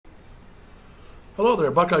Hello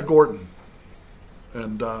there, Buckeye Gordon,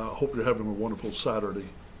 and hope you're having a wonderful Saturday.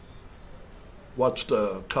 Watched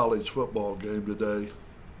a college football game today,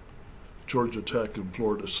 Georgia Tech and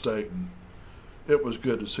Florida State, and it was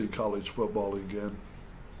good to see college football again.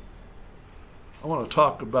 I want to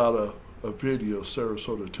talk about a video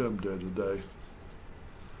Sarasota Tim did today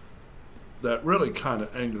that really kind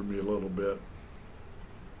of angered me a little bit.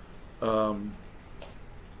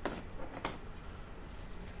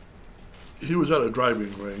 He was at a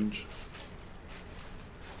driving range,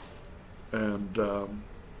 and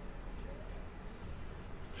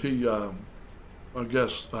he, I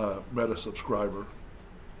guess, met a subscriber,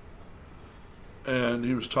 and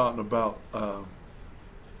he was talking about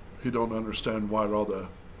he don't understand why all the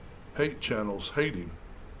hate channels hating,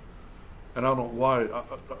 and I don't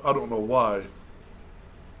know why.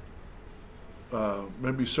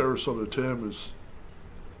 Maybe Sarasota Tim is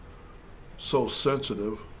so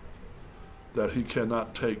sensitive that he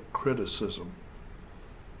cannot take criticism.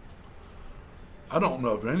 I don't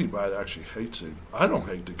know if anybody actually hates him. I don't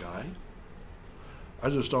hate the guy. I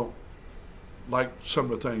just don't like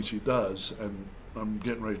some of the things he does, and I'm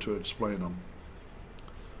getting ready to explain them.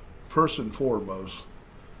 First and foremost,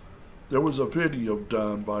 there was a video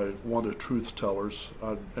done by one of the truth tellers,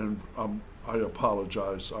 I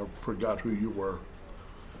apologize, I forgot who you were.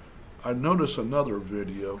 I noticed another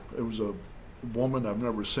video. It was a woman I've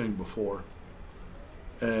never seen before,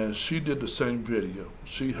 and she did the same video.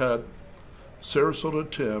 She had Sarasota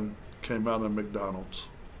Tim came out of McDonald's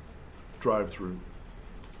drive-through,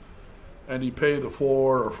 and he paid the $4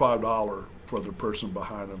 or $5 for the person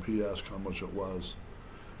behind him. He asked how much it was,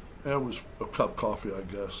 and it was a cup of coffee, I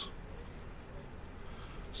guess.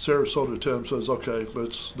 Sarasota Tim says, "Okay,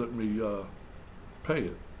 let me pay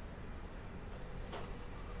it."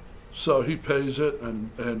 So he pays it,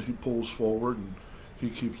 and he pulls forward, and he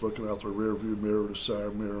keeps looking out the rear view mirror, the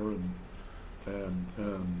side mirror, and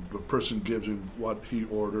the person gives him what he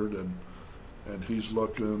ordered, and he's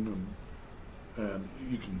looking, and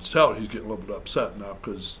you can tell he's getting a little bit upset now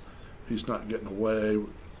because he's not getting away.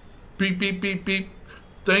 Beep, beep, beep, beep,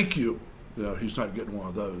 thank you. You know, he's not getting one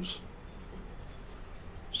of those.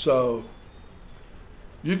 So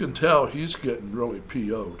you can tell he's getting really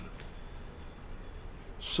PO'd.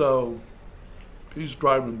 So he's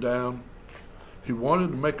driving down. He wanted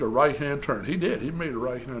to make a right-hand turn. He did. He made a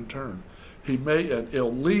right-hand turn. He made an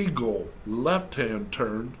illegal left-hand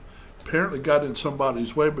turn, apparently got in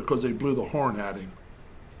somebody's way because they blew the horn at him.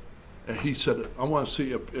 And he said, "I want to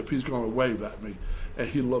see if he's going to wave at me." And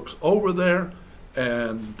he looks over there,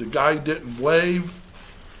 and the guy didn't wave,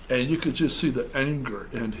 and you could just see the anger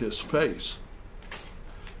in his face.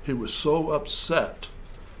 He was so upset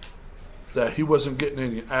that he wasn't getting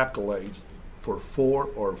any accolades for $4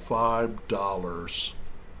 or $5.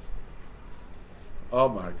 Oh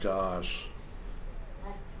my gosh.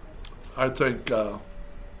 I think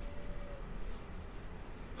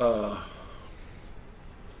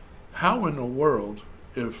how in the world,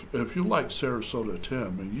 if you like Sarasota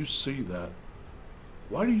Tim and you see that,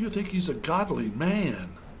 why do you think he's a godly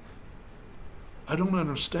man? I don't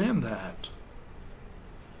understand that.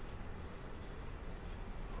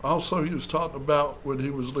 Also, he was talking about when he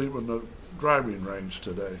was leaving the driving range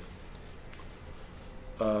today.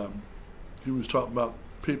 He was talking about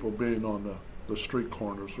people being on the street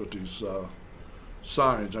corners with these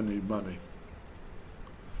signs, "I need money."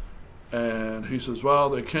 And he says, well,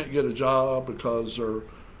 they can't get a job because they're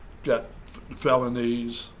got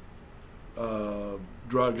felonies,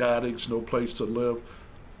 drug addicts, no place to live.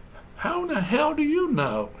 How in the hell do you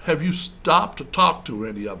know? Have you stopped to talk to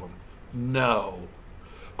any of them? No,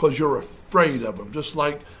 because you're afraid of them. Just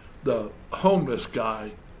like the homeless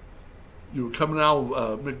guy. You were coming out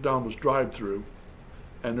of McDonald's drive-through,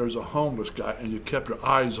 and there's a homeless guy, and you kept your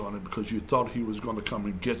eyes on him because you thought he was going to come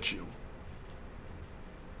and get you.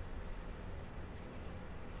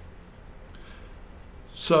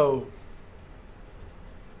 So,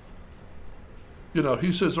 you know,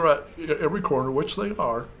 he says they're at every corner, which they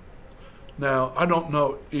are. Now, I don't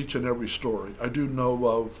know each and every story. I do know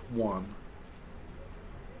of one.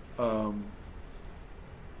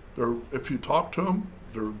 If you talk to them,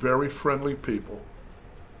 they're very friendly people.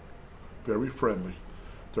 Very friendly.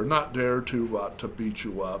 They're not there to beat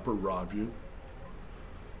you up or rob you.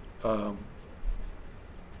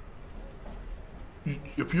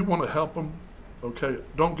 If you want to help them, okay,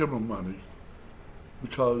 don't give them money,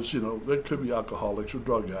 because, you know, they could be alcoholics or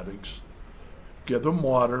drug addicts. Give them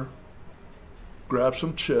water, grab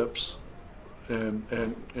some chips, and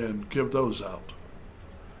give those out.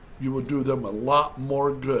 You would do them a lot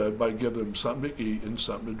more good by giving them something to eat and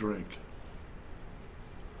something to drink.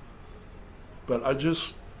 But I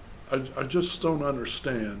just don't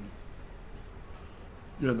understand,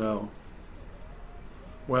 you know.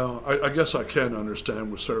 Well, I guess I can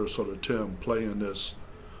understand with Sarasota Tim playing this.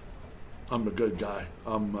 I'm a good guy.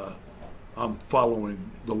 I'm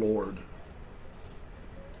following the Lord.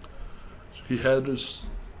 He had his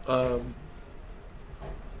other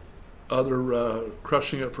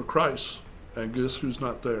crushing it for Christ, and guess who's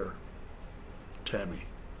not there? Tammy.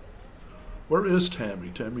 Where is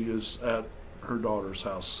Tammy? Tammy is at her daughter's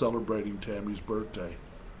house celebrating Tammy's birthday.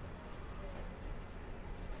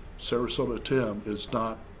 Sarasota Tim is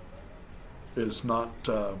not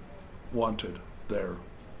wanted there.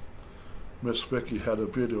 Miss Vicky had a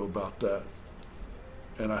video about that,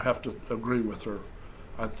 and I have to agree with her.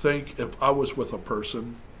 I think if I was with a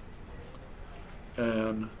person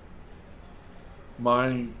and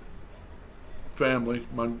my family,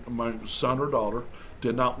 my son or daughter,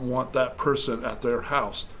 did not want that person at their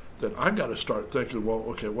house, then I got to start thinking, well,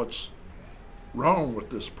 okay, what's wrong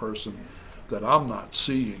with this person that I'm not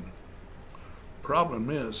seeing?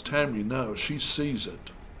 Problem is, Tammy knows, she sees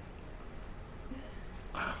it.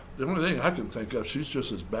 The only thing I can think of, she's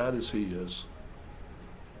just as bad as he is.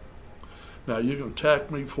 Now, you can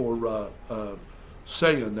attack me for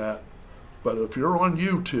saying that, but if you're on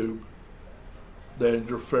YouTube, then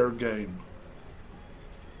you're fair game.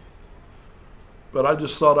 But I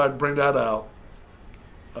just thought I'd bring that out.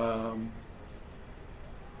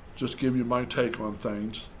 Just give you my take on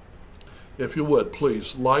things. If you would,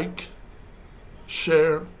 please like,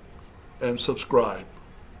 share, and subscribe.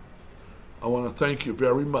 I want to thank you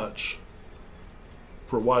very much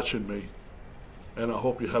for watching me, and I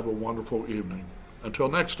hope you have a wonderful evening. Until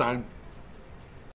next time.